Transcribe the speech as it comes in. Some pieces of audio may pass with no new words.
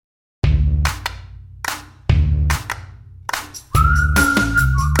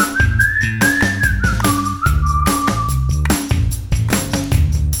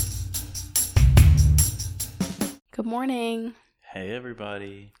morning. Hey,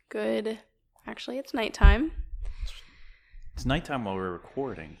 everybody. Good. Actually, it's nighttime. It's nighttime while we're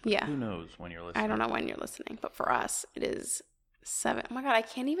recording. Yeah. Who knows when you're listening? I don't know when you're listening, but for us, it is 7. Oh my God, I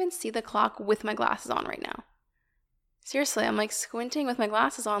can't even see the clock with my glasses on right now. Seriously, I'm like squinting with my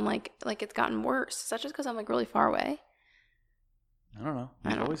glasses on like it's gotten worse. Is that just because I'm like really far away? I don't know.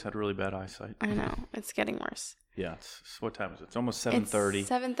 You've always had really bad eyesight. I know. It's getting worse. Yeah. What time is it? It's almost 7:30. It's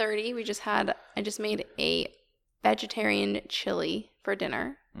 7:30. I just made a vegetarian chili for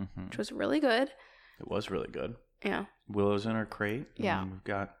dinner, which was really good. It was really good. Yeah. Willow's in her crate. Yeah. We've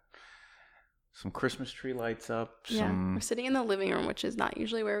got some Christmas tree lights up. Yeah. We're sitting in the living room, which is not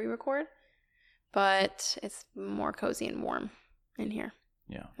usually where we record, but it's more cozy and warm in here.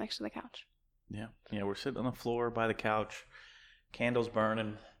 Yeah. Next to the couch. Yeah. Yeah. We're sitting on the floor by the couch, candles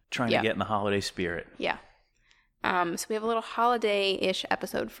burning, trying to get in the holiday spirit. Yeah. So we have a little holiday-ish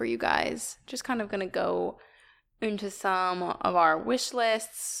episode for you guys. Just kind of going to go into some of our wish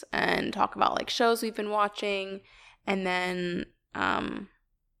lists and talk about like shows we've been watching and then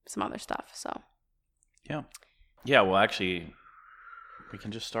some other stuff. So Yeah, well actually we can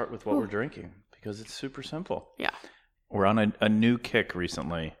just start with what we're drinking because it's super simple. Yeah. We're on a new kick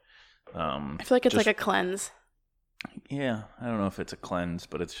recently. I feel like it's like a cleanse. Yeah, I don't know if it's a cleanse,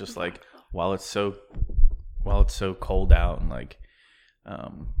 but it's just like while it's so cold out and like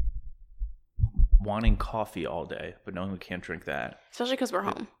wanting coffee all day, but knowing we can't drink that. Especially because we're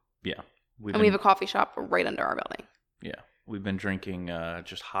home. Yeah. We have a coffee shop right under our building. Yeah. We've been drinking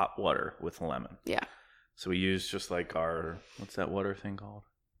just hot water with lemon. Yeah. So we use just like what's that water thing called?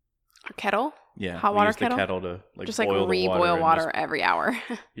 Our kettle? Yeah. Hot water kettle? kettle? The kettle to like just boil like re-boil water every hour.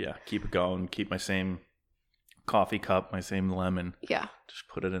 Yeah. Keep it going. Keep my same coffee cup, my same lemon. Yeah. Just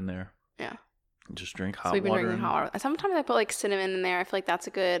put it in there. Yeah. Just drink hot water. So we've been drinking hot water. Sometimes I put like cinnamon in there. I feel like that's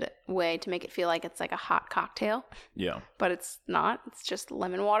a good way to make it feel like it's like a hot cocktail. Yeah. But it's not. It's just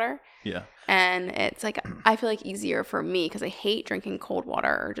lemon water. Yeah. And it's like, I feel like easier for me because I hate drinking cold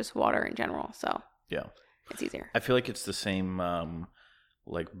water or just water in general. So yeah, it's easier. I feel like it's the same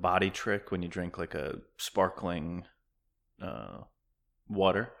like body trick when you drink like a sparkling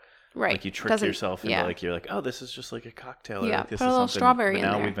water. Right. Like you trick yourself into like, you're like, oh, this is just like a cocktail. Yeah. Like, this put a is little something. strawberry but in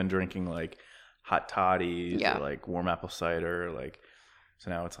now there. We've been drinking like hot toddies or like warm apple cider. Like,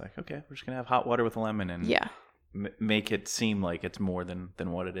 so now it's like, okay, we're just going to have hot water with lemon and make it seem like it's more than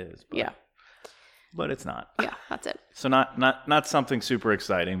what it is. But, but it's not. Yeah, that's it. So not something super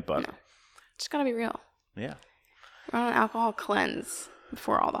exciting, but. No. Just got to be real. Yeah. We're on an alcohol cleanse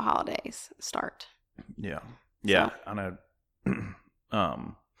before all the holidays start. Yeah. Yeah. So. On a,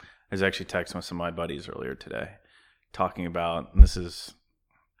 I was actually texting with some of my buddies earlier today talking about, and this is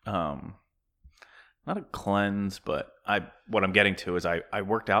not a cleanse, but what I'm getting to is I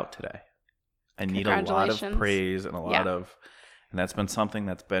worked out today. I need a lot of praise and a lot of, and that's been something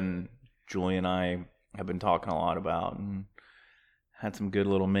that's been, Julie and I have been talking a lot about and had some good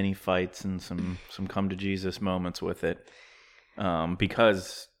little mini fights and some come to Jesus moments with it.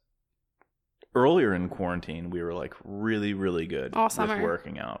 Because earlier in quarantine, we were like really, really good all summer with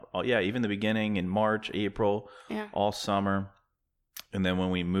working out. Even the beginning in March, April, all summer. And then when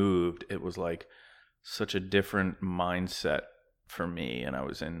we moved, it was like such a different mindset for me. And I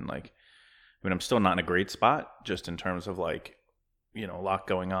was in like, I mean, I'm still not in a great spot just in terms of like, you know, a lot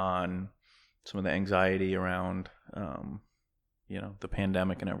going on, some of the anxiety around, you know, the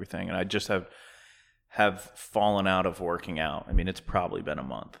pandemic and everything. And I just have fallen out of working out. I mean, it's probably been a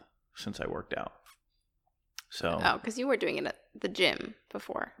month since I worked out. So because you were doing it at the gym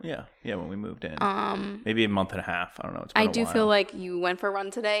before. Yeah, when we moved in. Maybe a month and a half. I don't know. It's been I a do while. feel like you went for a run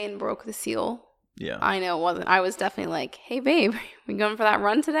today and broke the seal. Yeah. I know it wasn't. I was definitely like, hey babe, we going for that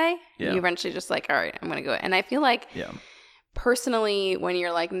run today? Yeah. You eventually just like, all right, I'm gonna go. And I feel like personally, when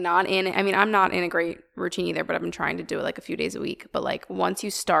you're like not in it, I mean, I'm not in a great routine either, but I've been trying to do it like a few days a week. But like once you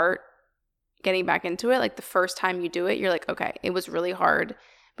start getting back into it, like the first time you do it, you're like, okay, it was really hard,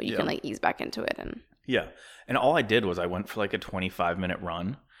 but you can like ease back into it. And all I did was I went for like a 25-minute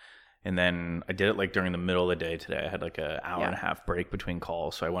run, and then I did it like during the middle of the day today. I had like an hour and a half break between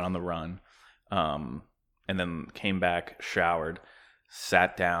calls, so I went on the run, and then came back, showered,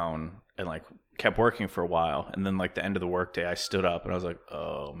 sat down, and like kept working for a while. And then like the end of the workday, I stood up and I was like,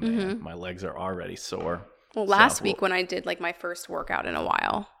 oh man, my legs are already sore. Well, last week when I did like my first workout in a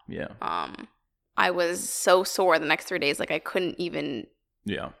while, I was so sore the next 3 days, like I couldn't even.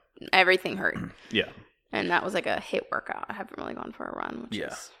 Everything hurt. And that was like a HIIT workout. I haven't really gone for a run, which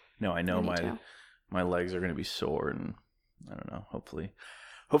is no, I know my legs are going to be sore, and I don't know. Hopefully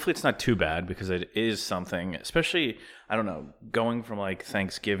hopefully it's not too bad, because it is something, especially, I don't know, going from like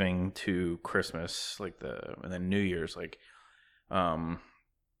Thanksgiving to Christmas, and then New Year's, like,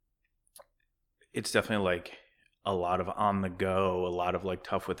 it's definitely like a lot of on the go, a lot of like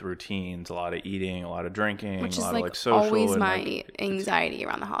tough with routines, a lot of eating, a lot of drinking, which a is lot like of like social. Always and my like, anxiety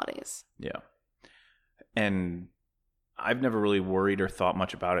around the holidays. Yeah. And I've never really worried or thought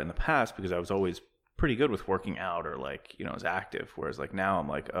much about it in the past, because I was always pretty good with working out, or like, you know, was active. Whereas like now I'm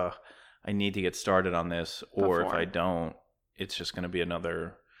like, I need to get started on this, or if I don't, it's just going to be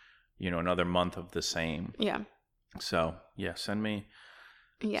another month of the same. Yeah. So yeah, send me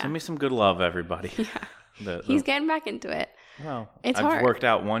some good love, everybody. Yeah. He's getting back into it. Well, I've worked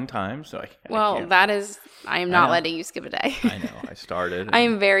out one time, so I am not letting you skip a day. I know. I started. I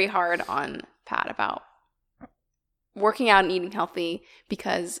am very hard on Pat about working out and eating healthy,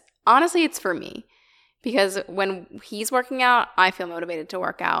 because honestly, it's for me. Because when he's working out, I feel motivated to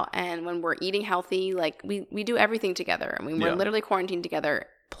work out. And when we're eating healthy, like we do everything together. I mean, we're literally quarantined together,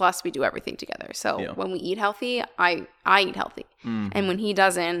 plus we do everything together. So when we eat healthy, I eat healthy. Mm-hmm. And when he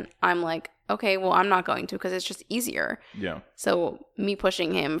doesn't, I'm like, okay, well, I'm not going to, because it's just easier. Yeah. So me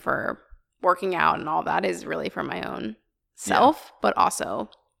pushing him for working out and all that is really for my own self, but also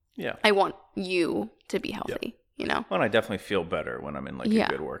I want you to be healthy. Yeah. You know? Well, I definitely feel better when I'm in like a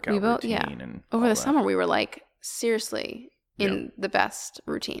good workout routine. And over the summer, we were like seriously in the best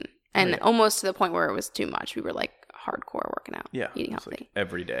routine, and almost to the point where it was too much. We were like hardcore working out, eating healthy, like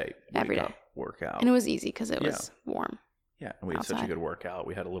every day, workout, and it was easy because it was warm. Yeah, and we had such a good workout.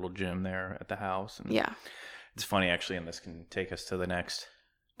 We had a little gym there at the house, and it's funny actually, and this can take us to the next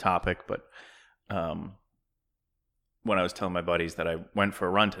topic. But when I was telling my buddies that I went for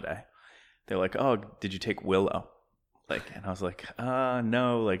a run today, they're like, "Oh, did you take Willow?" Like, and I was like,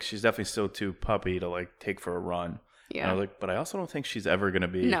 no, like she's definitely still too puppy to like take for a run. Yeah. And I was like, but I also don't think she's ever going to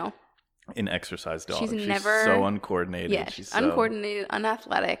be an exercise dog. She's never so uncoordinated. Yeah, she's uncoordinated,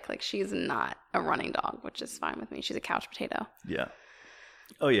 unathletic. Like, she's not a running dog, which is fine with me. She's a couch potato. Yeah.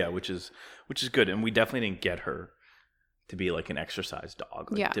 Oh yeah, which is good. And we definitely didn't get her to be like an exercise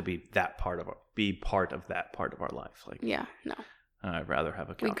dog. Like, to be that part of that part of our life. Like, yeah, no. I'd rather have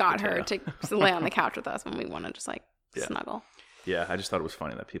a couch We got potato. her to lay on the couch with us when we want to just like snuggle. Yeah, I just thought it was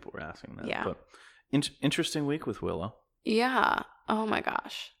funny that people were asking that. Yeah. But interesting week with Willow. Yeah. Oh my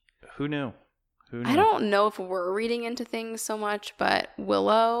gosh. Who knew? I don't know if we're reading into things so much, but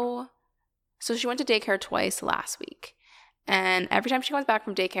Willow, so she went to daycare twice last week. And every time she comes back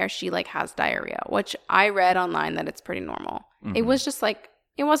from daycare, she like has diarrhea, which I read online that it's pretty normal. Mm-hmm. It was just like,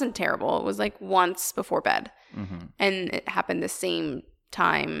 it wasn't terrible. It was like once before bed. Mm-hmm. And it happened the same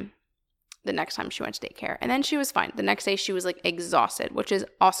time the next time she went to daycare. And then she was fine. The next day she was like exhausted, which is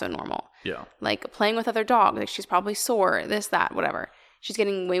also normal. Yeah. Like playing with other dogs. Like she's probably sore, this, that, whatever. She's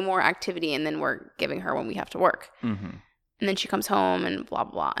getting way more activity, and then we're giving her when we have to work. Mm-hmm. And then she comes home and blah,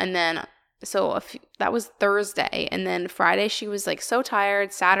 blah, blah. And then, so that was Thursday. And then Friday she was like so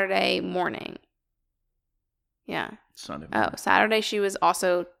tired. Saturday morning. Yeah. Sunday morning. Oh, Saturday she was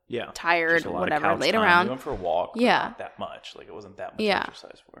also tired, whatever, laid around. We went for a walk, but not that much. Like, it wasn't that much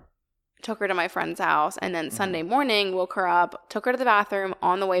exercise for her. Took her to my friend's house, and then Sunday morning woke her up, took her to the bathroom.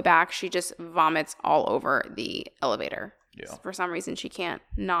 On the way back, she just vomits all over the elevator. Yeah. For some reason, she can't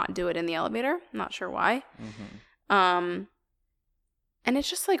not do it in the elevator. I'm not sure why. Mm-hmm. And it's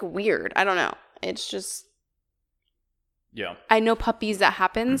just like weird. I don't know. It's just, I know puppies that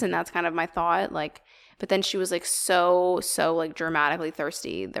happens, and that's kind of my thought. Like, but then she was like so like dramatically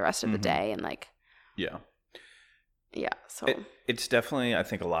thirsty the rest of the day, and like, so it's definitely, I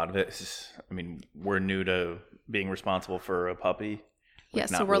think a lot of it is, I mean, we're new to being responsible for a puppy. Like,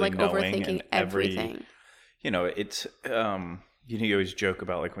 so we're like overthinking everything. It's you always joke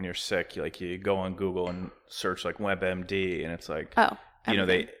about like when you're sick, you go on Google and search like WebMD, and it's like,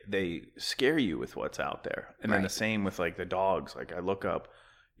 they scare you with what's out there. And then the same with like the dogs. Like, I look up,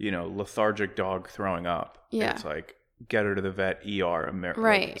 lethargic dog throwing up. Yeah. It's like, get her to the vet, ER,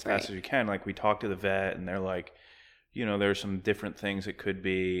 as fast as you can. Like, we talk to the vet, and they're like, there's some different things it could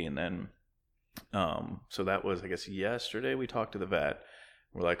be. And then, so that was, I guess, yesterday we talked to the vet.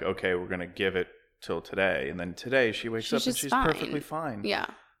 We're like, okay, we're going to give it till today. And then today she wakes up and she's perfectly fine. Yeah.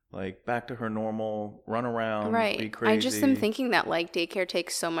 Like, back to her normal run around, be crazy. I just am thinking that like daycare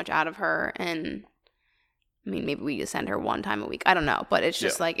takes so much out of her, and I mean, maybe we just send her one time a week. I don't know. But it's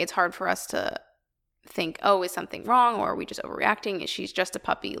just like, it's hard for us to think, oh, is something wrong? Or are we just overreacting? She's just a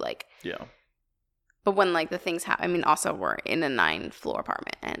puppy. Like, but when like the things happen, I mean, also we're in a 9-floor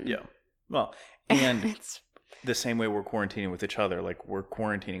apartment, and well, and it's the same way we're quarantining with each other. Like, we're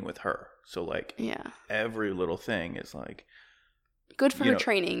quarantining with her. So like, every little thing is like, Good for her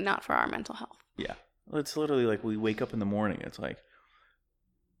training, not for our mental health. Yeah. It's literally like we wake up in the morning. It's like,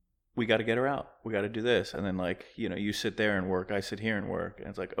 we got to get her out. We got to do this. And then like, you sit there and work. I sit here and work. And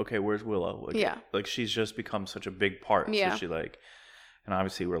it's like, okay, where's Willow? Like, Like she's just become such a big part. Yeah. So she like, and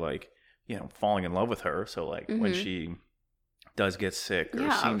obviously we're like, falling in love with her. So like when she does get sick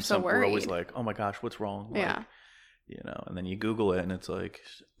or seems something, we're always like, oh my gosh, what's wrong? Like, and then you Google it and it's like,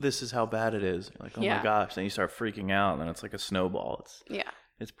 this is how bad it is. You're like, oh my gosh. Then you start freaking out and then it's like a snowball.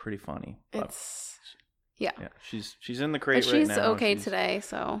 It's pretty funny. Yeah, she's in the crate right now. She's okay today,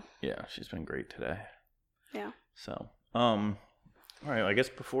 so. Yeah, she's been great today. Yeah. So, all right, I guess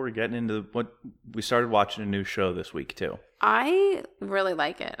before we get into what we started watching a new show this week too. I really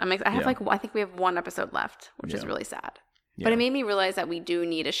like it. I think we have one episode left, which is really sad. Yeah. But it made me realize that we do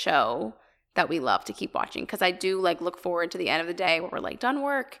need a show that we love to keep watching, because I do like look forward to the end of the day where we're like done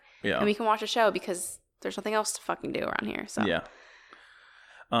work and we can watch a show because there's nothing else to fucking do around here. So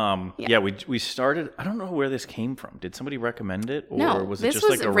we started. I don't know where this came from. Did somebody recommend it, or was it just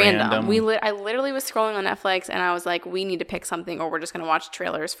like a random? I literally was scrolling on Netflix and I was like, we need to pick something, or we're just gonna watch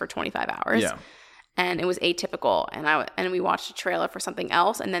trailers for 25 hours. Yeah. And it was Atypical, and we watched a trailer for something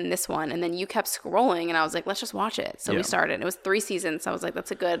else, and then this one, and then you kept scrolling, and I was like, let's just watch it. So we started. It was 3 seasons, so I was like, that's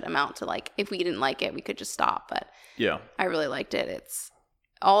a good amount to like. If we didn't like it, we could just stop. But I really liked it. It's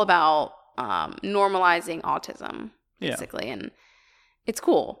all about normalizing autism, basically, and it's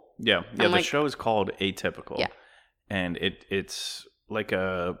cool. Yeah. The show is called Atypical. Yeah. And it's like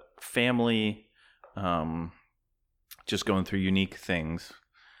a family just going through unique things.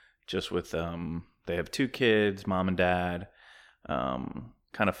 Just with they have 2 kids, mom and dad, kind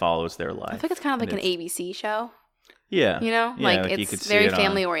of follows their life. I think it's kind of like an ABC show. Yeah. Like it's very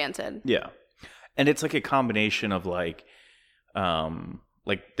family oriented. Yeah. And it's like a combination of like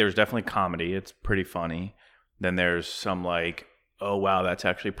there's definitely comedy. It's pretty funny. Then there's some like, oh wow, that's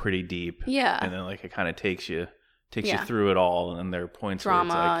actually pretty deep. Yeah. And then like it kind of takes you through it all, and there are points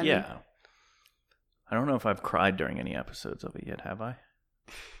drama where it's like, I don't know if I've cried during any episodes of it yet, have I?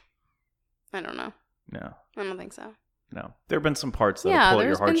 I don't know. No. I don't think so. No. There have been some parts that pull at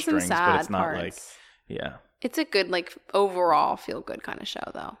your heartstrings, but it's not parts. It's a good like overall feel good kind of show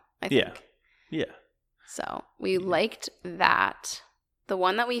though, I think. Yeah. So we liked that. The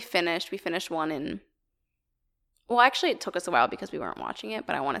one that we finished one in. Well, actually, it took us a while because we weren't watching it,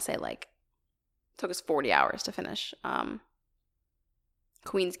 but I want to say like it took us 40 hours to finish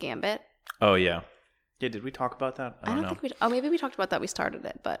Queen's Gambit. Oh, yeah. Yeah, did we talk about that? I don't know. Think we... Oh, maybe we talked about that. We started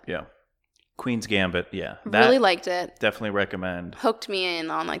it, but... Yeah. Queen's Gambit, yeah. Really liked it. Definitely recommend. Hooked me in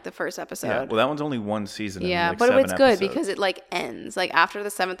on like the first episode. Yeah, well, that one's only 1 season. Yeah, like but 7 it's good because it like ends. Like after the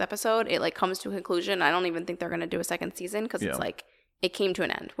 7th episode, it like comes to a conclusion. I don't even think they're going to do a second season because it's like... It came to an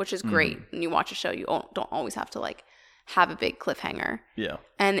end, which is great. When you watch a show, you don't always have to like have a big cliffhanger. Yeah.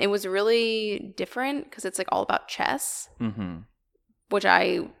 And it was really different because it's like all about chess, which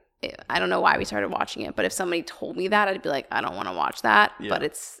I don't know why we started watching it, but if somebody told me that, I'd be like, I don't want to watch that. Yeah. But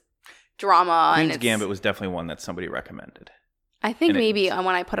it's drama. Queen's Gambit was definitely one that somebody recommended. I think maybe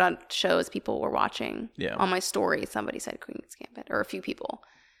when I put on shows people were watching on my story, somebody said Queen's Gambit, or a few people.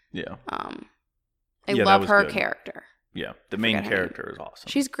 Yeah. I love her character. Yeah, the main character is awesome.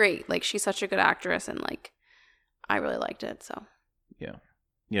 She's great. Like, she's such a good actress, and like, I really liked it. So yeah.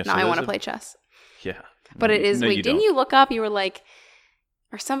 Now I want to play chess. Yeah, but it is. Wait, didn't you look up? You were like,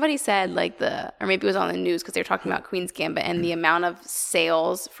 or somebody said like or maybe it was on the news because they were talking about Queen's Gambit and the amount of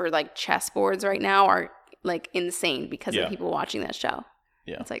sales for like chess boards right now are like insane because of people watching that show.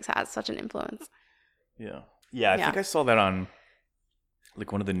 Yeah, it's like has such an influence. Yeah. I think I saw that on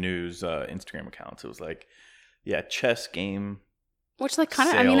like one of the news Instagram accounts. It was like. Yeah, chess game. Which, like, kind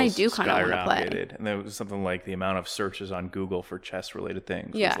of, I mean, I do kind of want to play. And there was something like the amount of searches on Google for chess-related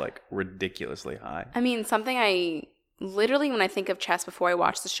things was, like, ridiculously high. I mean, something I, literally, when I think of chess before I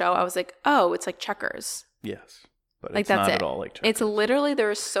watch the show, I was like, oh, it's like checkers. Yes. But like, it's not at all like checkers. It's literally,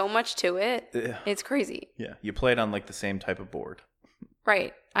 there's so much to it. Yeah. It's crazy. Yeah, you play it on, like, the same type of board.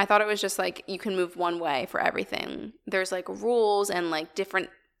 Right. I thought it was just, like, you can move one way for everything. There's, like, rules and, like, different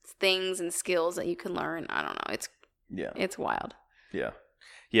things and skills that you can learn. I don't know. It's wild.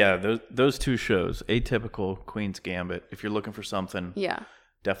 Yeah. Those 2 shows, Atypical, Queen's Gambit. If you're looking for something,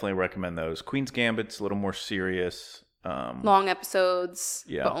 definitely recommend those. Queen's Gambit's a little more serious. Long episodes,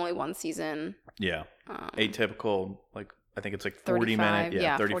 but only 1 season. Yeah. Atypical, like I think it's like 40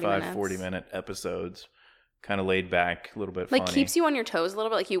 minute, 35, 40 minute episodes. Kind of laid back, a little bit funny. Like keeps you on your toes a little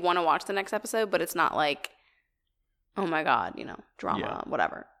bit. Like you want to watch the next episode, but it's not like, oh my God, drama,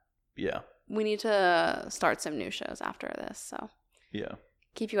 whatever. Yeah. We need to start some new shows after this, so. Yeah.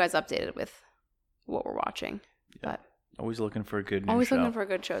 Keep you guys updated with what we're watching. Yeah. But Always looking for a good new Always show. looking for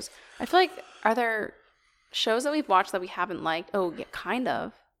good shows. I feel like, are there shows that we've watched that we haven't liked? Oh, yeah, kind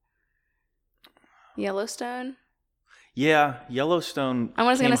of. Yellowstone. Yeah, Yellowstone. I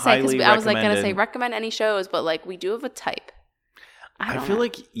was going to say, because I was like going to say recommend any shows, but like we do have a type. I feel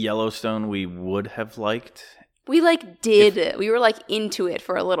like Yellowstone we would have liked. We like did. We were like into it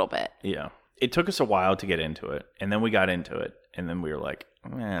for a little bit. Yeah. It took us a while to get into it, and then we got into it, and then we were like, I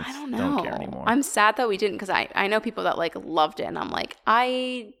don't know. Don't care anymore. I'm sad that we didn't, because I know people that like loved it, and I'm like,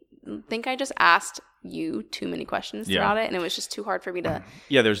 I think I just asked you too many questions throughout it, and it was just too hard for me to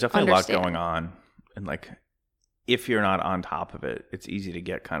Yeah, there's definitely understand. a lot going on, and like if you're not on top of it, it's easy to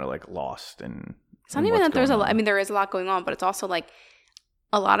get kind of like lost. And it's not even that there's a lot. I mean, there is a lot going on, but it's also like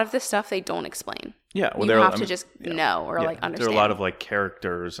a lot of this stuff they don't explain. Yeah, well, you have to just know or like understand. There are a lot of like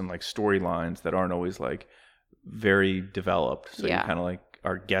characters and like storylines that aren't always like very developed, so you kind of like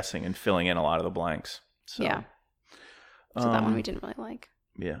are guessing and filling in a lot of the blanks. So, yeah. So that one we didn't really like.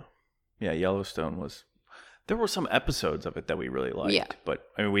 Yeah, Yellowstone was. There were some episodes of it that we really liked, but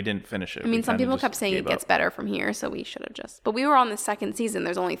I mean, we didn't finish it. I mean, some people kept saying it gets better from here, so we should have just. But we were on the second season.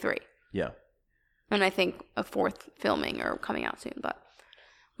 There's only 3. Yeah. And I think a 4th filming or coming out soon. But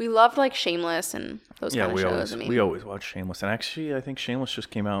we loved like Shameless and those kind of shows. We always watch Shameless, and actually, I think Shameless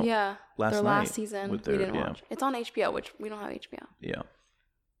just came out. Last season. We didn't watch. It's on HBO, which we don't have HBO. Yeah.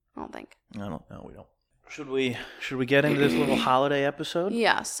 I don't think. I don't know. We don't. Should we get into this little holiday episode?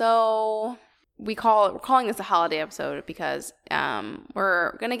 So we're calling this a holiday episode because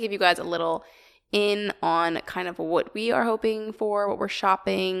we're gonna give you guys a little in on kind of what we are hoping for, what we're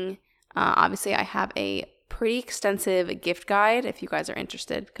shopping. Obviously, I have a pretty extensive gift guide if you guys are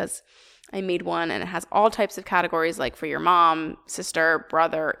interested, because I made one and it has all types of categories, like for your mom, sister,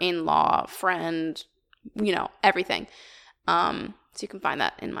 brother, in-law, friend, everything. So you can find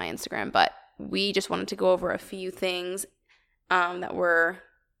that in my Instagram. But we just wanted to go over a few things that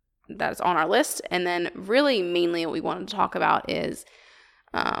is on our list. And then really mainly what we wanted to talk about is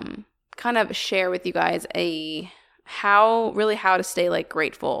kind of share with you guys how to stay like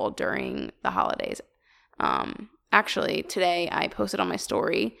grateful during the holidays. Actually, today I posted on my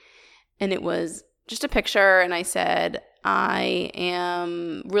story and it was just a picture, and I said, I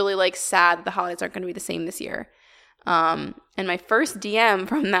am really like sad that the holidays aren't going to be the same this year. And my first DM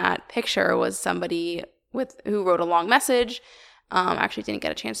from that picture was somebody who wrote a long message. Actually didn't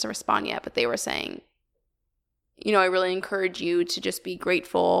get a chance to respond yet, but they were saying, I really encourage you to just be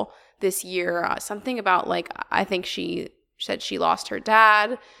grateful this year. Something about like, I think she said she lost her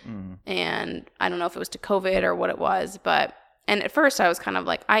dad, and I don't know if it was to COVID or what it was, and at first I was kind of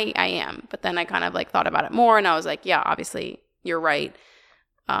like, I am, but then I kind of like thought about it more, and I was like, yeah, obviously you're right.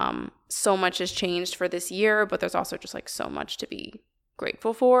 So much has changed for this year, but there's also just like so much to be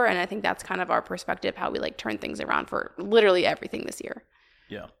grateful for, and I think that's kind of our perspective, how we like turn things around for literally everything this year.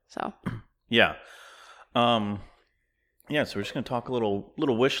 Yeah. So. Yeah. So we're just going to talk a little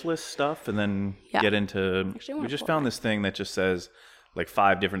wish list stuff, and then get into. We just found this thing that just says like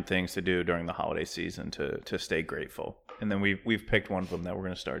 5 different things to do during the holiday season to stay grateful, and then we've picked one of them that we're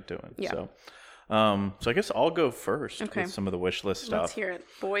going to start doing. Yeah. So I guess I'll go first with some of the wish list stuff. Let's hear it.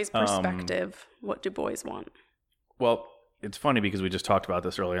 Boys' perspective. What do boys want? Well, it's funny because we just talked about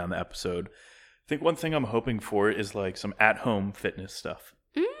this earlier on the episode. I think one thing I'm hoping for is like some at-home fitness stuff.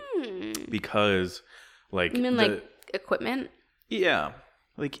 Because like... You mean like equipment? Yeah.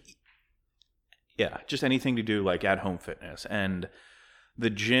 Just anything to do like at-home fitness. And the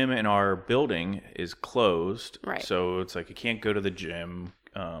gym in our building is closed. Right. So it's like you can't go to the gym.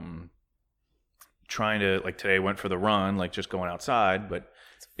 Trying to, like today I went for the run, like just going outside, but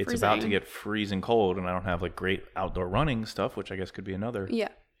it's about to get freezing cold, and I don't have like great outdoor running stuff, which I guess could be another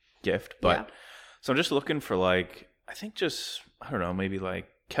gift. But so I'm just looking for like, I think just, I don't know, maybe like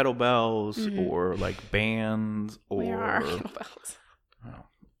kettlebells or like bands or kettlebells.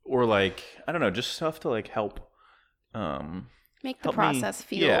 Or like, I don't know, just stuff to like help make the process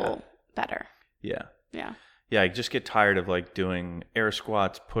feel better. Yeah. Yeah. Yeah, I just get tired of like doing air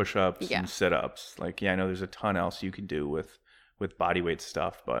squats, push-ups, and sit-ups. Like, I know there's a ton else you can do with body weight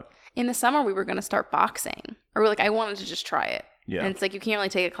stuff, but in the summer we were going to start boxing, or like I wanted to just try it. Yeah, and it's like you can't really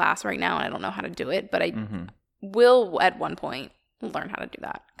take a class right now, and I don't know how to do it, but I will at one point learn how to do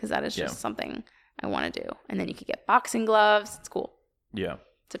that, because that is just something I want to do. And then you could get boxing gloves. It's cool. Yeah,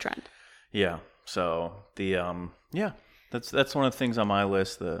 it's a trend. Yeah. So the that's one of the things on my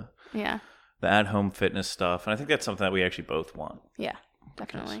list. The at-home fitness stuff. And I think that's something that we actually both want. Yeah,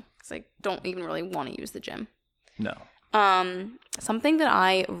 definitely. Because I don't even really want to use the gym. No. Something that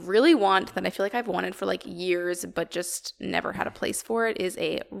I really want, that I feel like I've wanted for like years, but just never had a place for it, is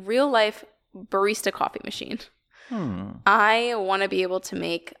a real-life barista coffee machine. I want to be able to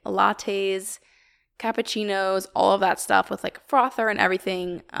make lattes, cappuccinos, all of that stuff with like a frother and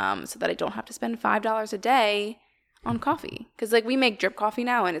everything, so that I don't have to spend $5 a day on coffee. Because like we make drip coffee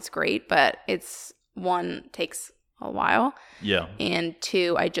now and it's great, but it's one, takes a while. Yeah. And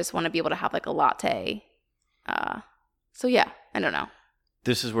two, I just want to be able to have like a latte. So yeah, I don't know.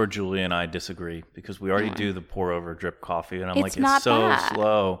 This is where Julie and I disagree because we already do the pour over drip coffee, and I'm It's like, not it's so bad.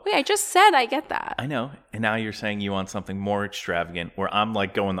 slow. Wait, I just said I get that. I know, and now you're saying you want something more extravagant, where I'm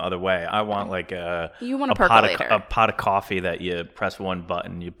like going the other way. I want like You want a percolator. a pot of coffee that you press one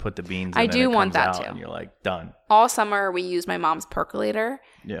button, you put the beans in, I and do it want comes that out, too. and you're like done. All summer we use my mom's percolator,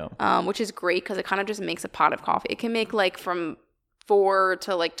 Yeah. which is great because it kind of just makes a pot of coffee. It can make like from 4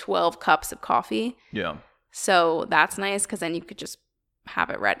 to like 12 cups of coffee. Yeah. So that's nice because then you could just have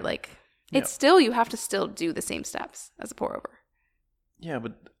it ready. Like it's still, you have to still do the same steps as a pour over. Yeah,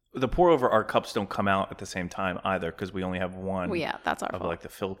 but the pour over, our cups don't come out at the same time either because we only have one. Well, yeah, that's our of fault. like the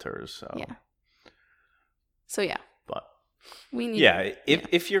filters. So Yeah. So yeah, but we need. yeah,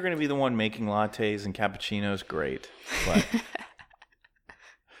 if you're going to be the one making lattes and cappuccinos, great. But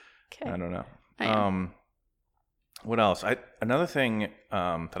Okay. I don't know. I know. What else? Another thing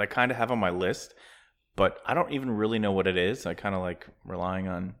that I kind of have on my list, but I don't even really know what it is. I kind of like relying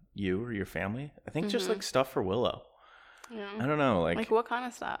on you or your family. I think just like stuff for Willow. Yeah. I don't know, Like what kind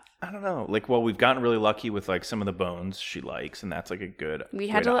of stuff? I don't know. Like, well, we've gotten really lucky with like some of the bones she likes, and that's like a good. We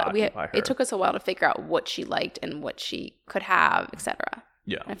had way to. occupy her. It took us a while to figure out what she liked and what she could have, etc.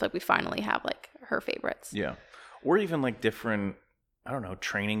 Yeah. I feel like we finally have like her favorites. Yeah, or even like different. I don't know,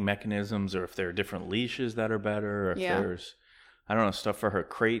 training mechanisms, or if there are different leashes that are better, or if there's, I don't know, stuff for her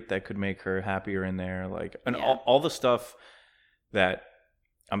crate that could make her happier in there, like, and all the stuff that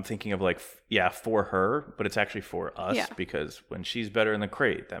I'm thinking of, like, for her, but it's actually for us because when she's better in the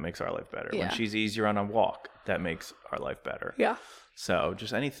crate, that makes our life better. Yeah. When she's easier on a walk, that makes our life better. Yeah. So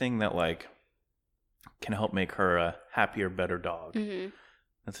just anything that like can help make her a happier, better dog. Mm-hmm.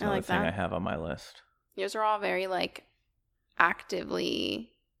 That's another thing I have on my list. Yours are all very like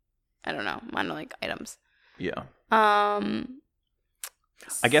actively, I don't know, mine are like items. Yeah. I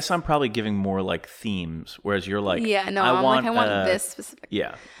guess I'm probably giving more like themes, whereas you're like, I want this specific.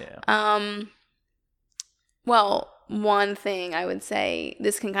 Yeah. Well, one thing I would say,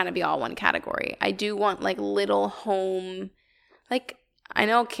 this can kind of be all one category. I do want like little home, like I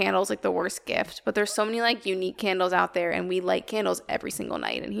know candles like the worst gift, but there's so many like unique candles out there, and we light candles every single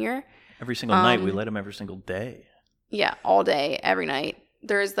night in here. Every single night, we light them every single day. Yeah, all day, every night.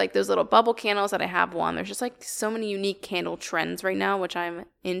 There's like those little bubble candles that I have one. There's just like so many unique candle trends right now, which I'm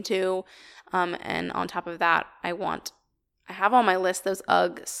into. And on top of that, I have on my list those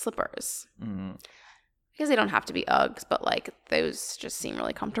UGG slippers. Mm-hmm. Because they don't have to be Uggs, but like those just seem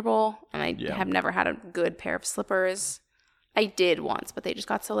really comfortable. And I have never had a good pair of slippers. I did once, but they just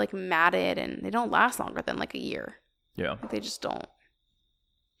got so like matted and they don't last longer than like a year. Yeah. Like, they just don't.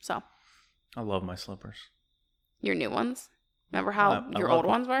 So. I love my slippers. Your new ones? Remember how your old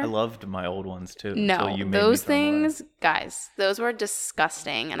ones were? I loved my old ones too. No, those things, guys, those were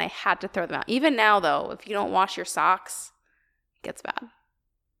disgusting, and I had to throw them out. Even now, though, if you don't wash your socks, it gets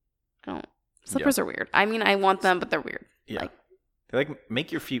bad. Slippers are weird. I mean, I want them, but they're weird. Yeah. They like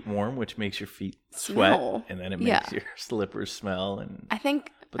make your feet warm, which makes your feet sweat, and then it makes your slippers smell. And I think,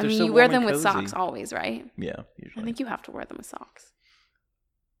 you wear them with socks always, right? Yeah, usually. I think you have to wear them with socks,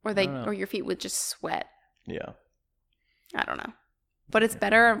 or your feet would just sweat. Yeah. I don't know. But it's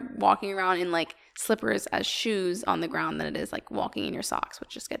better walking around in like slippers as shoes on the ground than it is like walking in your socks, which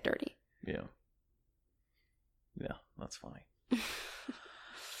just get dirty. Yeah. Yeah, that's funny.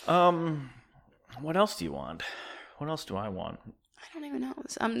 What else do you want? What else do I want? I don't even know.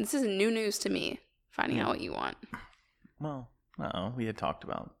 This is new news to me, finding out what you want. Well, we had talked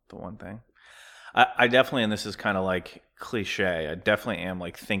about the one thing. I definitely, and this is kind of like cliche, I definitely am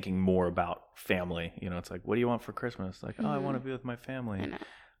like thinking more about family. You know, it's like, what do you want for Christmas? Like, I want to be with my family. I know.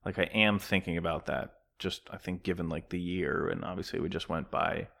 Like, I am thinking about that. Just, I think, given like the year, and obviously we just went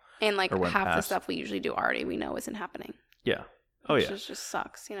by. And like half the stuff we usually do already, we know isn't happening. Yeah. Oh, yeah. Which just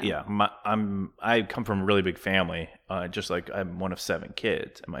sucks, you know? Yeah. I come from a really big family. Just like I'm one of 7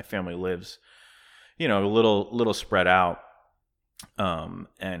 kids, and my family lives, you know, a little spread out.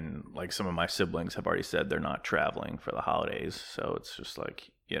 And like some of my siblings have already said they're not traveling for the holidays. So it's just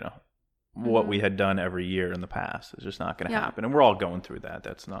like, you know, what we had done every year in the past is just not going to happen. And we're all going through that.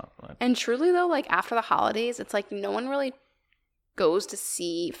 That's not. And truly though, like after the holidays, it's like no one really goes to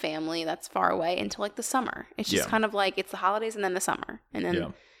see family that's far away until like the summer. It's just kind of like it's the holidays and then the summer. And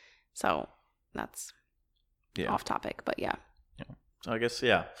then, so that's off topic, but yeah. So I guess,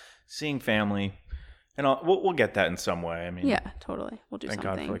 seeing family, And we'll get that in some way. I mean, yeah, totally. We'll do thank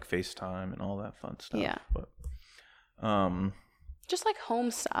something. God for like FaceTime and all that fun stuff. Yeah. But, just like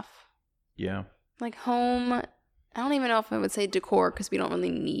home stuff. Yeah. Like home, I don't even know if I would say decor because we don't really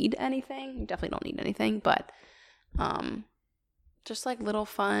need anything. We definitely don't need anything, but just like little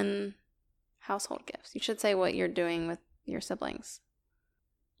fun household gifts. You should say what you're doing with your siblings.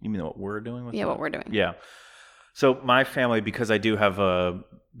 You mean what we're doing with them? Yeah, what we're doing. Yeah. So my family, because I do have a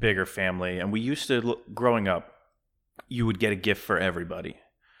bigger family, and we used to, growing up, you would get a gift for everybody.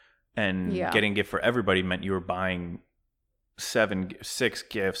 And getting a gift for everybody meant you were buying 6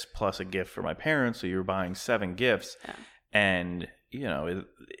 gifts plus a gift for my parents. So you were buying 7 gifts. Yeah. And,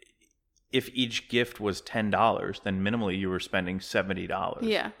 if each gift was $10, then minimally you were spending $70.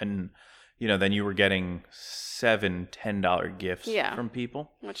 Yeah. And, then you were getting 7 $10 gifts from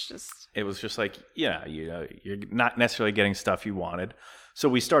people. It was just like, you're not necessarily getting stuff you wanted. So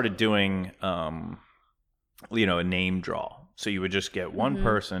we started doing, a name draw. So you would just get one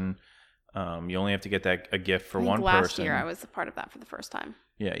person. You only have to get a gift for one person. Last year I was a part of that for the first time.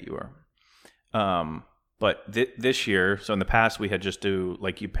 Yeah, you were. But this year, so in the past we had just do,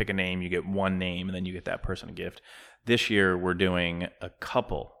 like, you pick a name, you get one name, and then you get that person a gift. This year we're doing a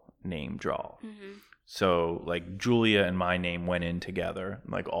couple name draw. Mm-hmm. So, like, Julia and my name went in together.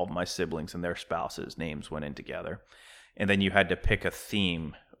 Like, all of my siblings and their spouses' names went in together. And then you had to pick a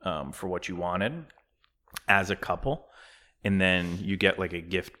theme for what you wanted as a couple. And then you get, like, a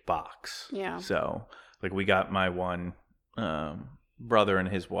gift box. Yeah. So, like, we got my one brother and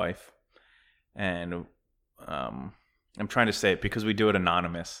his wife. And I'm trying to say it because we do it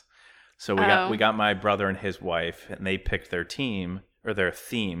anonymous. So we got my brother and his wife, and they picked their team. Or their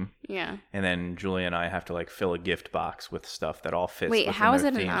theme. Yeah. And then Julia and I have to, like, fill a gift box with stuff that all fits. Wait, how is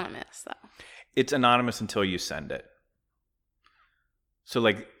it theme. Anonymous, though? It's anonymous until you send it. So,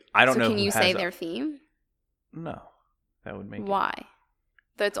 like, I don't know who has it. So can you say their theme? No. That would make Why?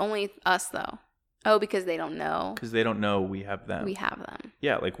 That's only us, though. Oh, because they don't know. Because they don't know we have them. We have them.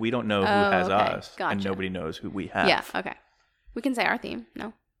 Yeah, like, we don't know who has us. Gotcha. And nobody knows who we have. Yeah, okay. We can say our theme.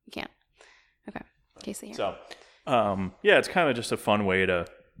 No, we can't. Okay. Casey here. So... it's kind of just a fun way to,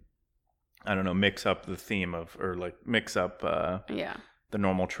 I don't know, mix up the theme of, or like mix up the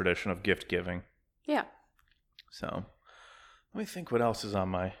normal tradition of gift giving. Yeah. So, let me think what else is on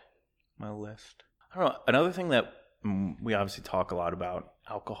my list. I don't know. Another thing that we obviously talk a lot about,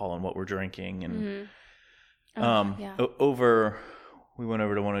 alcohol and what we're drinking, and we went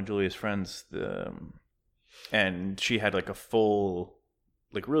over to one of Julia's friends, and she had like a full,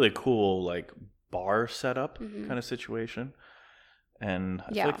 like really cool, like bar setup kind of situation, and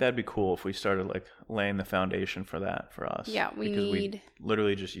I feel like that'd be cool if we started like laying the foundation for that for us. Yeah, we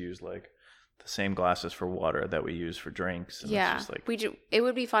literally just use like the same glasses for water that we use for drinks. And yeah, it's just like, it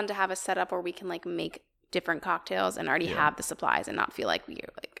would be fun to have a setup where we can like make different cocktails and already have the supplies and not feel like we're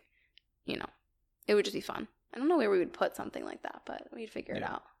like, it would just be fun. I don't know where we would put something like that, but we'd figure it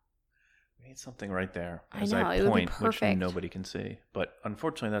out. We need something right there. As I point, which nobody can see. But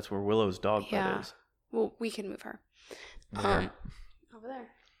unfortunately, that's where Willow's dog bed is. Well, we can move her. Over there.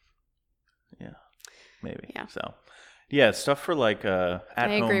 Yeah, maybe. Yeah. So, yeah, stuff for like a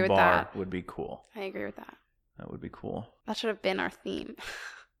at-home bar would be cool. I agree with that. That would be cool. That should have been our theme.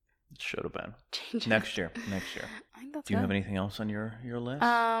 It should have been. Next year. I think that's Do you have anything else on your list?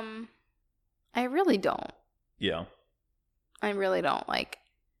 I really don't. Yeah. I really don't. Like,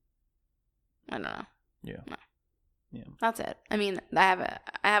 I don't know. Yeah. No. Yeah. That's it. I mean, I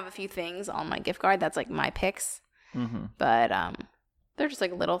have a few things on my gift card that's like my picks. Mm-hmm. But they're just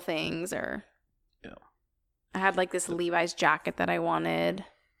like little things, or I had like this Levi's jacket that I wanted.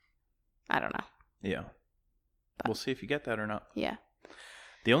 I don't know. Yeah. But we'll see if you get that or not. Yeah.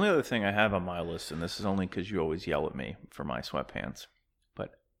 The only other thing I have on my list, and this is only because you always yell at me for my sweatpants,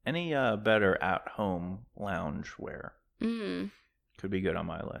 but any better at-home lounge wear could be good on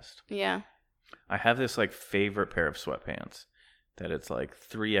my list. Yeah. I have this like favorite pair of sweatpants that it's like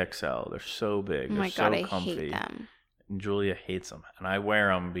 3XL. They're so big. Oh my They're God, so comfy. I hate them. And Julia hates them. And I wear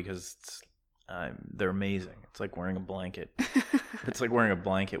them because they're amazing. It's like wearing a blanket. It's like wearing a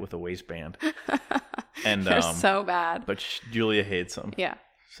blanket with a waistband. And they're so bad. But Julia hates them. Yeah.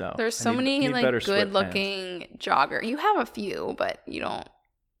 So there's so many like good looking jogger. You have a few, but you don't.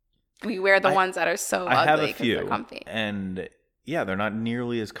 We wear the ones that are so ugly because they're comfy. And yeah, they're not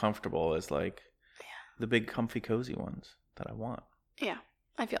nearly as comfortable as like the big comfy cozy ones that I want. Yeah,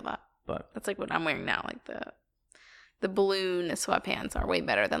 I feel that. But that's like what I'm wearing now. Like the balloon sweatpants are way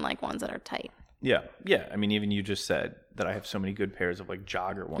better than like ones that are tight. Yeah. Yeah. I mean, even you just said that I have so many good pairs of like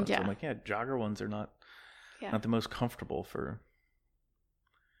jogger ones. Yeah. I'm like, jogger ones are not the most comfortable for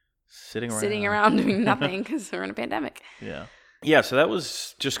sitting around doing nothing because we're in a pandemic. Yeah, so that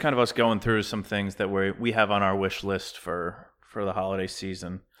was just kind of us going through some things that we have on our wish list for the holiday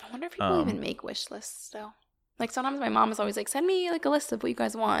season. I wonder if people even make wish lists still. Like sometimes my mom is always like, send me like a list of what you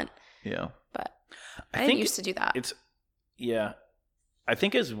guys want. Yeah. But I didn't used to do that. I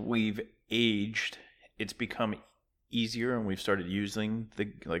think as we've aged, it's become easier and we've started using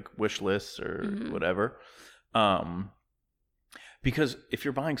the like wish lists or whatever. Because if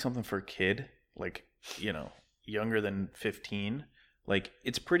you're buying something for a kid, like, you know, younger than 15, like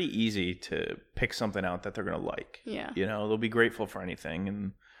it's pretty easy to pick something out that they're going to like. Yeah. You know, they'll be grateful for anything.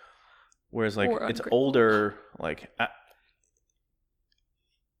 And whereas like it's older, like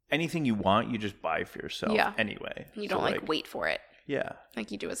anything you want, you just buy for yourself anyway. You don't like wait for it. Yeah.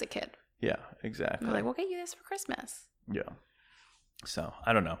 Like you do as a kid. Yeah, exactly. You're like, we'll get you this for Christmas. Yeah. So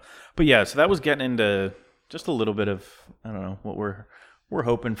I don't know. But yeah, so that was getting into just a little bit of, I don't know, what we're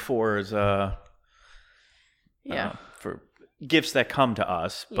hoping for is for gifts that come to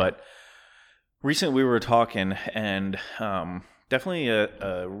us. Yeah. But recently we were talking, and definitely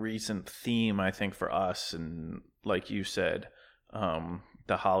a recent theme, I think, for us, and like you said,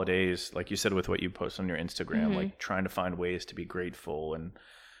 the holidays, like you said with what you post on your Instagram, like trying to find ways to be grateful. And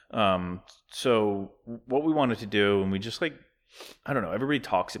so what we wanted to do, and we just like, I don't know, everybody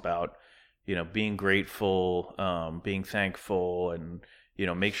talks about, you know, being grateful, being thankful, and, you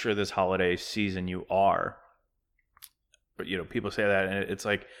know, make sure this holiday season you are. But, you know, people say that, and it's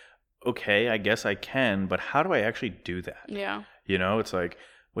like, okay, I guess I can, but how do I actually do that? Yeah. You know, it's like,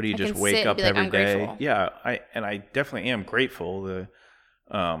 what do you just wake up every day? Grateful. Yeah, I definitely am grateful.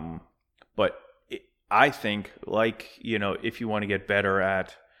 But I think, like, you know, if you want to get better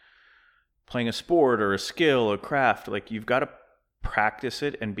at playing a sport or a skill or craft, like you've got to practice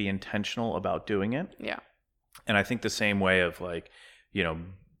it and be intentional about doing it. Yeah. And I think the same way of like, you know,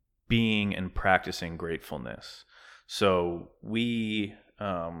 being and practicing gratefulness. So we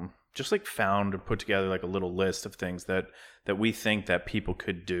just like found or put together like a little list of things that we think that people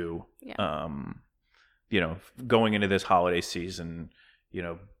could do, you know, going into this holiday season, you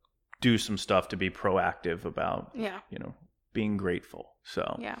know, do some stuff to be proactive about, you know, being grateful.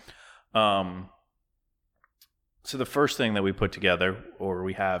 So, so the first thing that we put together or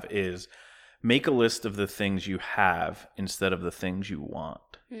we have is make a list of the things you have instead of the things you want.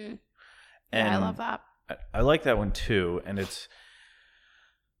 And I love that. I like that one too. And it's,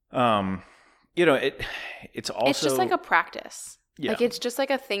 you know, it's also, it's just like a practice. Yeah. Like it's just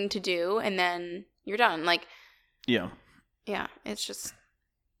like a thing to do and then you're done. Like, yeah, it's just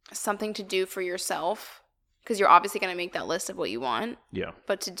something to do for yourself because you're obviously going to make that list of what you want. Yeah.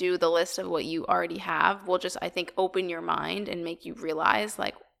 But to do the list of what you already have will just, I think, open your mind and make you realize,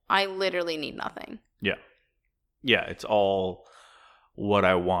 like, I literally need nothing. Yeah. Yeah, it's all what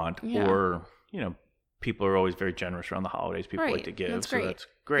I want. Yeah. Or, you know, people are always very generous around the holidays. People like to give. That's great. So that's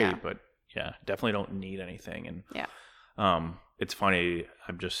great. Yeah. But, yeah, definitely don't need anything. And it's funny.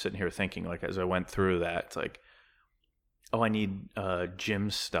 I'm just sitting here thinking, like, as I went through that, it's like, oh, I need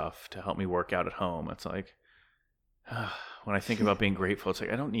gym stuff to help me work out at home. It's like, when I think about being grateful, it's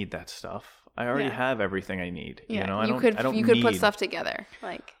like, I don't need that stuff. I already have everything I need. Yeah. You know, you could put stuff together.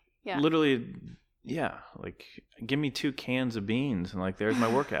 Like, literally, like, give me 2 cans of beans and like, there's my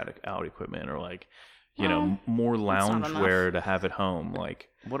workout equipment, or like, you know, more lounge wear to have at home. Like,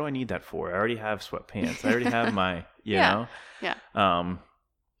 what do I need that for? I already have sweatpants. I already have my, you know? Yeah.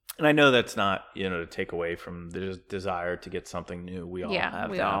 And I know that's not, you know, to take away from the desire to get something new. We all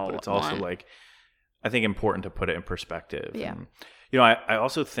have that, but it's also like, I think important to put it in perspective. Yeah. And, you know, I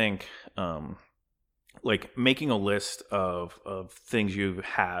also think, like making a list of things you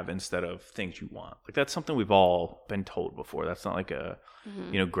have instead of things you want. Like that's something we've all been told before. That's not like a,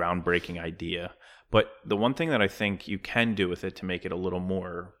 you know, groundbreaking idea. But the one thing that I think you can do with it to make it a little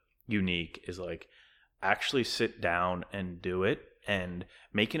more unique is like actually sit down and do it and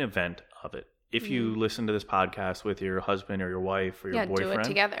make an event of it. If you listen to this podcast with your husband or your wife or your boyfriend, do it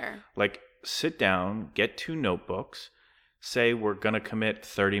together. Like sit down, get 2 notebooks, say we're going to commit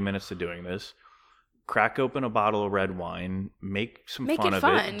 30 minutes to doing this, crack open a bottle of red wine, make fun of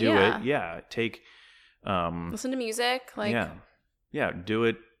it, do it. Yeah. Take, listen to music. Like, yeah. Do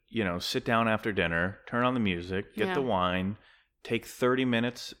it. You know, sit down after dinner, turn on the music, get the wine, take 30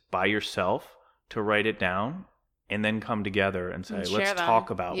 minutes by yourself to write it down, and then come together and say, let's talk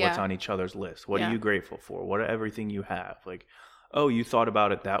about what's on each other's list. What are you grateful for? What are everything you have? Like, oh, you thought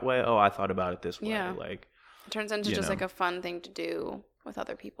about it that way? Oh, I thought about it this way. Yeah. Like, it turns into just like a fun thing to do with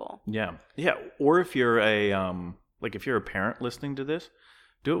other people. Yeah. Yeah. Or if you're if you're a parent listening to this,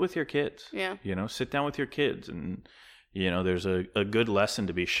 do it with your kids. Yeah. You know, sit down with your kids and, there's a good lesson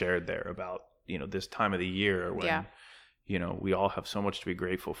to be shared there about, this time of the year when, we all have so much to be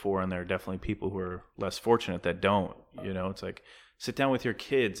grateful for. And there are definitely people who are less fortunate that don't, it's like sit down with your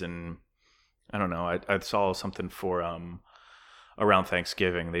kids. And I don't know, I saw something for around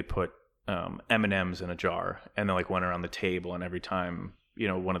Thanksgiving, they put M&Ms in a jar and they like went around the table, and every time,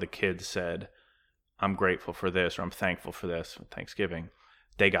 one of the kids said, I'm grateful for this, or I'm thankful for this for Thanksgiving,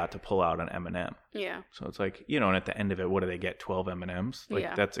 they got to pull out an M&M. Yeah. So it's like, and at the end of it, what do they get? 12 M&Ms?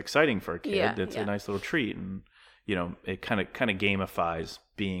 Like that's exciting for a kid. Yeah. It's a nice little treat. And, it kind of gamifies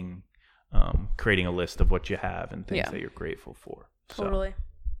being, creating a list of what you have and things that you're grateful for. Totally.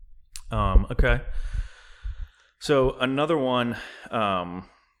 So, okay. So another one,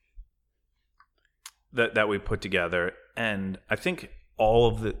 that we put together, and I think all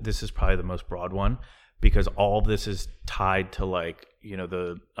of this is probably the most broad one, because all of this is tied to like,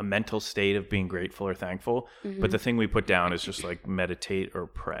 a mental state of being grateful or thankful. Mm-hmm. But the thing we put down is just like meditate or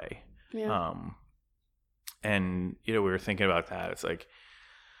pray. Yeah. And, we were thinking about that. It's like,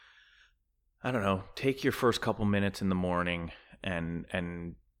 I don't know, take your first couple minutes in the morning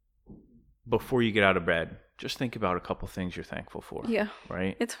and before you get out of bed, just think about a couple things you're thankful for. Yeah.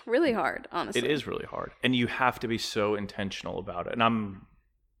 Right? It's really hard, honestly. It is really hard. And you have to be so intentional about it. And I'm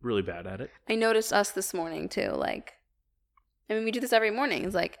really bad at it. I noticed us this morning too. Like, we do this every morning.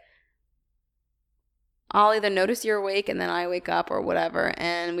 It's like, I'll either notice you're awake and then I wake up or whatever.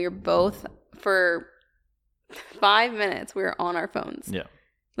 And we were both, for 5 minutes, we were on our phones. Yeah.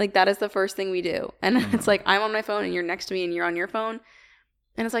 Like, that is the first thing we do. And it's like, I'm on my phone and you're next to me and you're on your phone.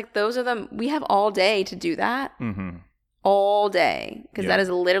 And it's like, we have all day to do that. Mm-hmm. All day. Because that is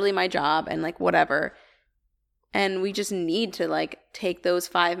literally my job and like whatever. And we just need to like take those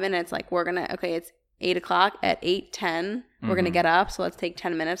 5 minutes. Like, it's 8 o'clock. At 8:10, we're going to get up. So let's take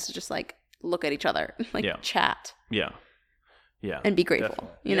 10 minutes to just like look at each other, like chat. Yeah. Yeah. And be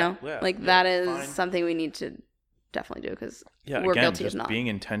grateful, that is something we need to definitely do, because we're guilty of not. Being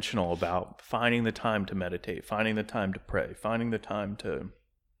intentional about finding the time to meditate, finding the time to pray, finding the time to,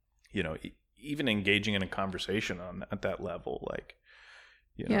 even engaging in a conversation at that level, like,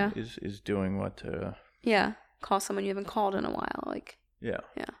 is doing what to. Yeah. Call someone you haven't called in a while. Like, yeah.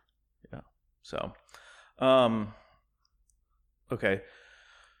 So, okay.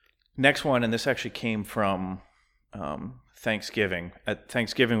 Next one, and this actually came from Thanksgiving. At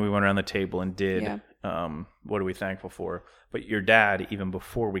Thanksgiving, we went around the table and did what are we thankful for? But your dad, even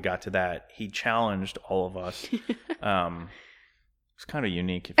before we got to that, he challenged all of us. It's kind of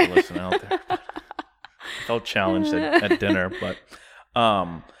unique if you're listening out there. But I felt challenged at dinner, but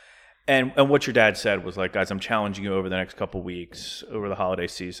and what your dad said was like, guys, I'm challenging you over the next couple weeks, over the holiday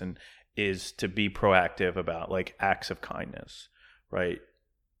season, is to be proactive about like acts of kindness, right?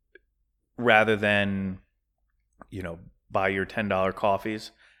 Rather than, buy your $10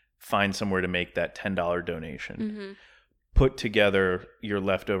 coffees, find somewhere to make that $10 donation. Mm-hmm. Put together your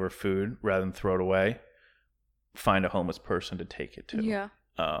leftover food rather than throw it away. Find a homeless person to take it to. Yeah.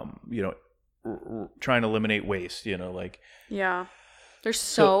 Trying to eliminate waste, like. Yeah. There's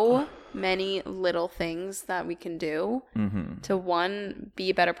so many little things that we can do to, one, be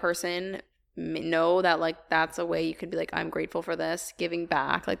a better person, know that like that's a way you could be like, I'm grateful for this, giving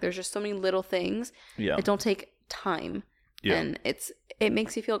back. Like, there's just so many little things that don't take time, and it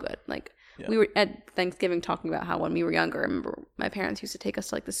makes you feel good. Like, we were at Thanksgiving talking about how when we were younger, I remember my parents used to take us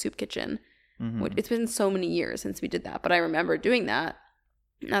to like the soup kitchen. It's been so many years since we did that, but I remember doing that.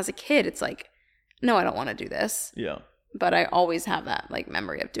 And as a kid, it's like, no, I don't want to do this. Yeah. But I always have that like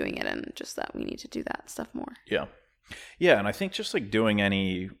memory of doing it, and just that we need to do that stuff more. Yeah. Yeah. And I think just like doing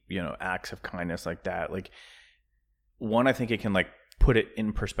any, acts of kindness like that, like, one, I think it can like put it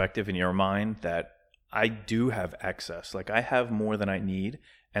in perspective in your mind that I do have excess. Like, I have more than I need,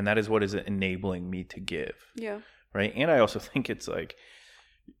 and that is what is enabling me to give. Yeah. Right. And I also think it's like,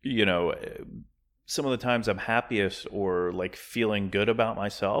 some of the times I'm happiest or like feeling good about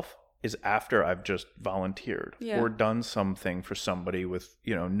myself is after I've just volunteered or done something for somebody with,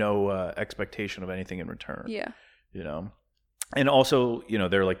 no expectation of anything in return. Yeah. And also,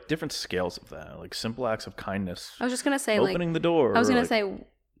 there are like different scales of that, like simple acts of kindness. I was just going to say, opening the door. I was going to say,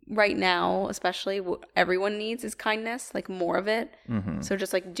 right now, especially, what everyone needs is kindness, like more of it. Mm-hmm. So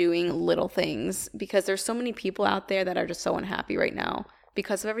just like doing little things, because there's so many people out there that are just so unhappy right now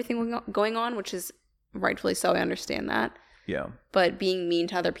because of everything going on, which is rightfully so. I understand that. Yeah. But being mean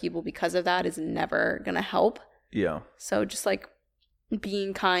to other people because of that is never going to help. Yeah. So just like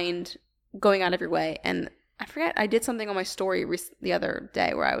being kind, going out of your way. And I forget, I did something on my story the other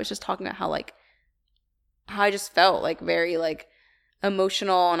day where I was just talking about how I just felt like very like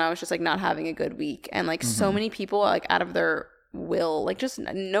emotional and I was just like not having a good week. And like so many people like out of their will, like just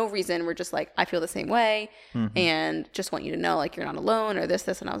no reason, were just like, I feel the same way and just want you to know like you're not alone or this.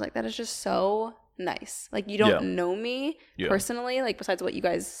 And I was like, that is just so nice. Like you don't know me personally, like besides what you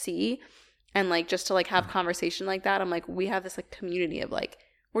guys see. And like just to like have conversation like that, I'm like, we have this like community of like,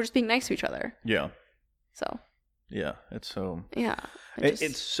 we're just being nice to each other. Yeah. So. Yeah. It's so. Yeah.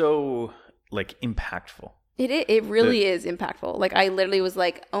 It's so like impactful. It really is impactful. Like I literally was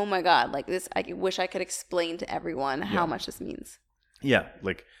like, oh my God, like this, I wish I could explain to everyone how much this means. Yeah.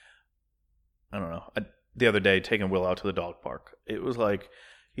 Like, I don't know. The other day, taking Will out to the dog park, it was like,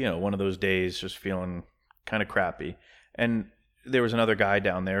 you know, one of those days just feeling kind of crappy. And there was another guy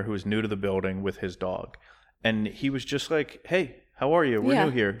down there who was new to the building with his dog. And he was just like, hey, how are you? We're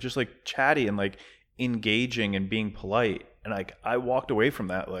new here. Just like chatty and like engaging and being polite. And like, I walked away from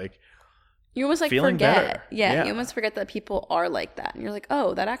that like, you almost like feeling forget. better. Yeah, you almost forget that people are like that. And you're like,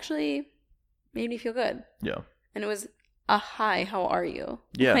 oh, that actually made me feel good. Yeah. And it was a hi, how are you?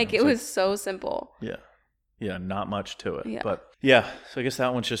 Yeah. Like it was so simple. Yeah. Yeah, not much to it. Yeah. But yeah, so I guess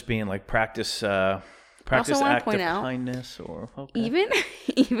that one's just being like practice act of kindness or okay. Even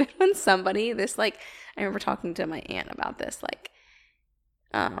when somebody I remember talking to my aunt about this, like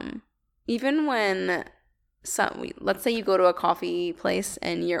even when let's say you go to a coffee place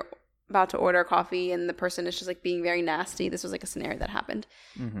and you're about to order coffee and the person is just like being very nasty. This was like a scenario that happened.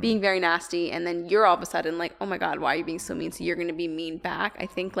 Being very nasty, and then you're all of a sudden like, oh my God, why are you being so mean? So you're going to be mean back. I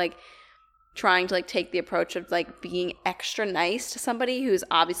think like trying to like take the approach of like being extra nice to somebody who's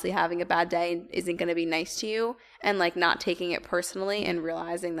obviously having a bad day and isn't going to be nice to you, and like not taking it personally and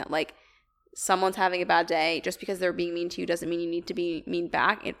realizing that like someone's having a bad day, just because they're being mean to you doesn't mean you need to be mean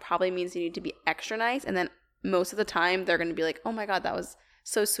back. It probably means you need to be extra nice. And then most of the time they're going to be like, oh my God, that was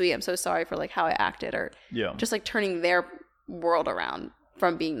so sweet. I'm so sorry for like how I acted, or just like turning their world around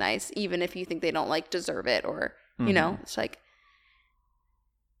from being nice, even if you think they don't like deserve it, or, you know, it's like,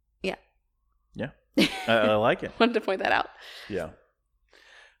 yeah, I like it. Wanted to point that out. Yeah.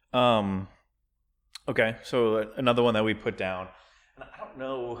 Okay. So another one that we put down, and I don't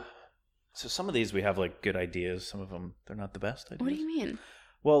know. So some of these we have like good ideas. Some of them, they're not the best ideas. What do you mean?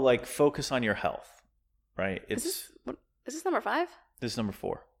 Well, like focus on your health, right? Is this number 5? This is number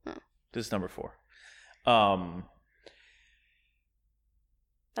 4. Oh. This is number 4.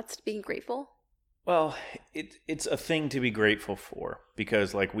 That's being grateful? Well, it's a thing to be grateful for,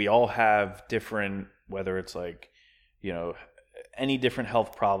 because like we all have different, whether it's like, you know, any different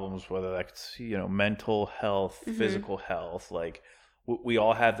health problems, whether that's, you know, mental health, physical health, like we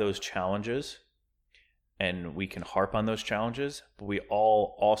all have those challenges and we can harp on those challenges, but we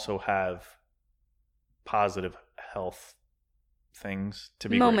all also have positive health things to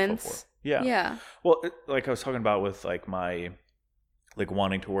be grateful for. Yeah. Well, like I was talking about with like my, like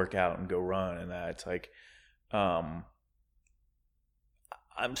wanting to work out and go run and that, it's like, I'm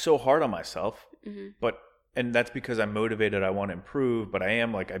so hard on myself, and that's because I'm motivated. I want to improve, but I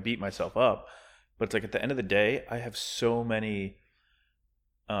am like, I beat myself up, but it's like at the end of the day, I have so many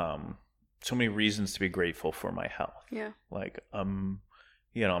reasons to be grateful for my health. Yeah. Like,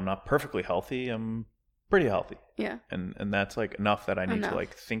 you know, I'm not perfectly healthy. I'm pretty healthy. Yeah. And that's like enough that I need to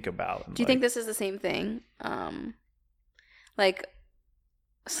like think about. Do you think this is the same thing? Like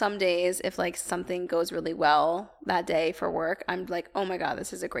some days, if like something goes really well that day for work, I'm like, oh my God,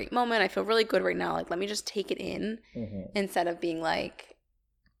 this is a great moment. I feel really good right now. Like, let me just take it in instead of being like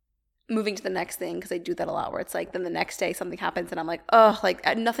moving to the next thing. Cause I do that a lot where it's like, then the next day something happens and I'm like, oh, like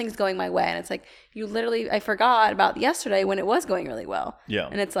nothing's going my way. And it's like, I forgot about yesterday when it was going really well. Yeah.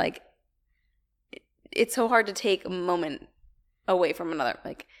 And it's like, it's so hard to take a moment away from another,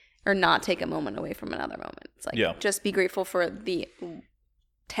 like, or not take a moment away from another moment. It's like, just be grateful for the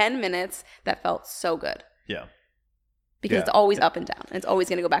 10 minutes that felt so good. Yeah. Because it's always up and down. It's always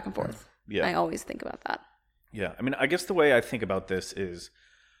going to go back and forth. Yeah. I always think about that. Yeah. I mean, I guess the way I think about this is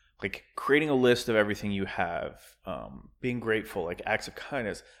like creating a list of everything you have, being grateful, like acts of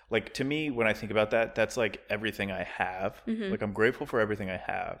kindness. Like to me, when I think about that, that's like everything I have. Like I'm grateful for everything I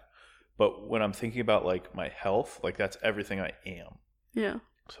have. But when I'm thinking about like my health, like that's everything I am. Yeah.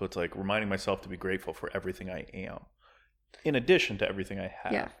 So it's like reminding myself to be grateful for everything I am, in addition to everything I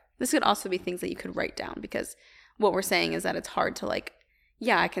have. Yeah. This could also be things that you could write down, because what we're saying is that it's hard to like,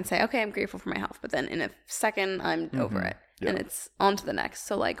 I can say, okay, I'm grateful for my health, but then in a second I'm over it and it's on to the next.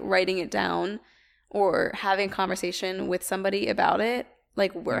 So like writing it down or having a conversation with somebody about it,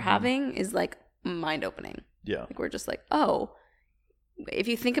 like we're having, is like mind opening. Yeah. Like we're just like, oh, if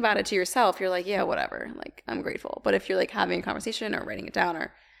you think about it to yourself, you're like, yeah, whatever. Like I'm grateful. But if you're like having a conversation or writing it down,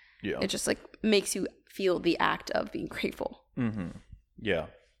 or it just like makes you feel the act of being grateful. Yeah,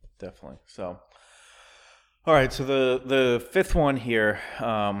 definitely. So, all right. So the fifth one here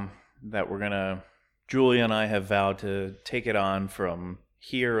that we're gonna, Julia and I have vowed to take it on from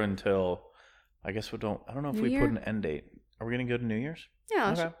here until, I guess I don't know if we put an end date. Are we gonna go to New Year's?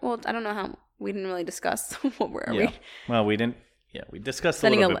 Yeah. Okay. Well, I don't know how. We didn't really discuss what are we. Well, we didn't. Yeah, we discussed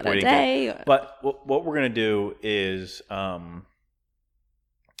Sending a little bit. A day. But what we're gonna do is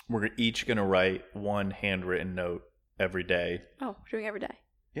we're each gonna write one handwritten note every day. Oh, we're doing every day.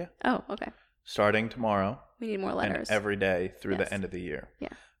 Yeah. Oh, okay. Starting tomorrow. We need more letters. And every day through the end of the year. Yeah.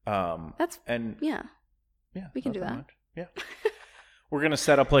 Yeah. We can do that. Much. Yeah. We're gonna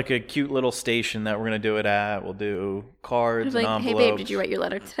set up like a cute little station that we're gonna do it at. We'll do cards and envelopes. Hey babe, did you write your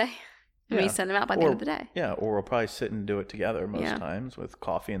letter today? And we send them out by the end of the day. Yeah, or we'll probably sit and do it together most times with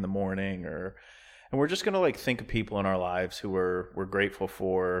coffee in the morning, and we're just gonna like think of people in our lives who we're grateful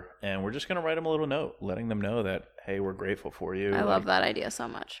for, and we're just gonna write them a little note, letting them know that, hey, we're grateful for you. I love that idea so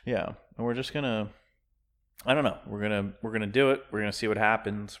much. Yeah, and we're just gonna, I don't know, we're gonna do it. We're gonna see what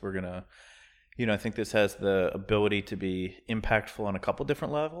happens. We're gonna, I think this has the ability to be impactful on a couple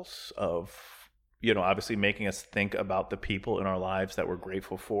different levels of, obviously making us think about the people in our lives that we're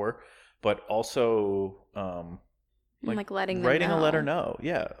grateful for. But also, like letting them writing know. A letter. No,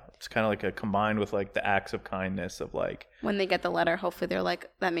 yeah, it's kind of like a combined with like the acts of kindness of like when they get the letter, hopefully they're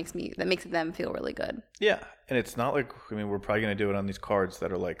like that makes them feel really good. Yeah, and it's not like we're probably gonna do it on these cards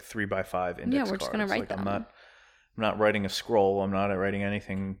that are like 3x5 index cards. Yeah, we're just gonna write them. I'm not writing a scroll. I'm not writing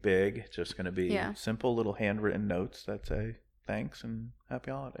anything big. It's just gonna be simple little handwritten notes that say thanks and happy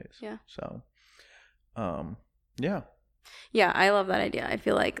holidays. Yeah. So, yeah. Yeah, I love that idea. I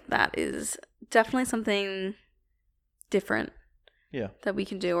feel like that is definitely something different that we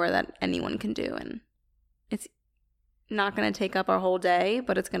can do or that anyone can do. And it's not going to take up our whole day,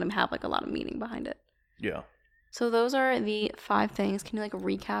 but it's going to have like a lot of meaning behind it. Yeah. So those are the 5 things. Can you like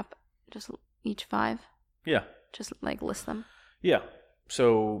recap just each 5? Yeah. Just like list them. Yeah.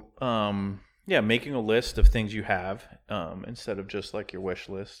 So, making a list of things you have instead of just like your wish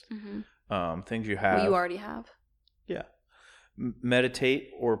list. Mm-hmm. Things you have. What you already have. Yeah.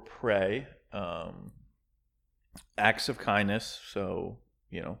 Meditate or pray. Acts of kindness. So,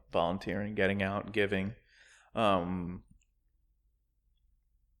 volunteering, getting out, giving. We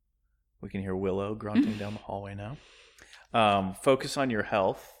can hear Willow grunting down the hallway now. Focus on your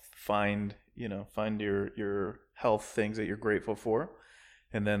health. Find your health things that you're grateful for.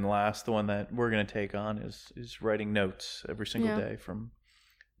 And then last, the one that we're going to take on is writing notes every single day from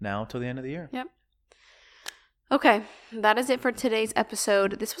now till the end of the year. Yep. Okay, that is it for today's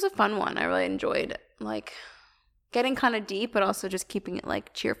episode. This was a fun one. I really enjoyed like getting kind of deep, but also just keeping it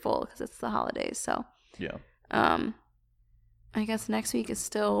like cheerful because it's the holidays. So yeah. I guess next week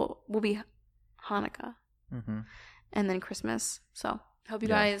will be Hanukkah, and then Christmas. So I hope you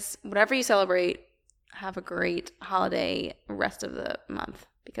guys, whatever you celebrate, have a great holiday rest of the month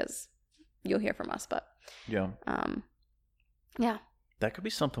because you'll hear from us. But yeah. That could be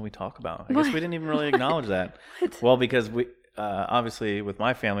something we talk about. I guess we didn't even really acknowledge that. Well, because we obviously with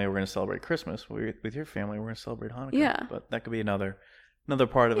my family we're going to celebrate Christmas. With your family we're going to celebrate Hanukkah. Yeah. But that could be another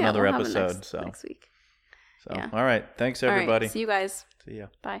part of another episode. Next week. So all right. Thanks everybody. All right, see you guys. See ya.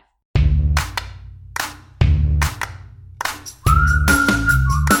 Bye.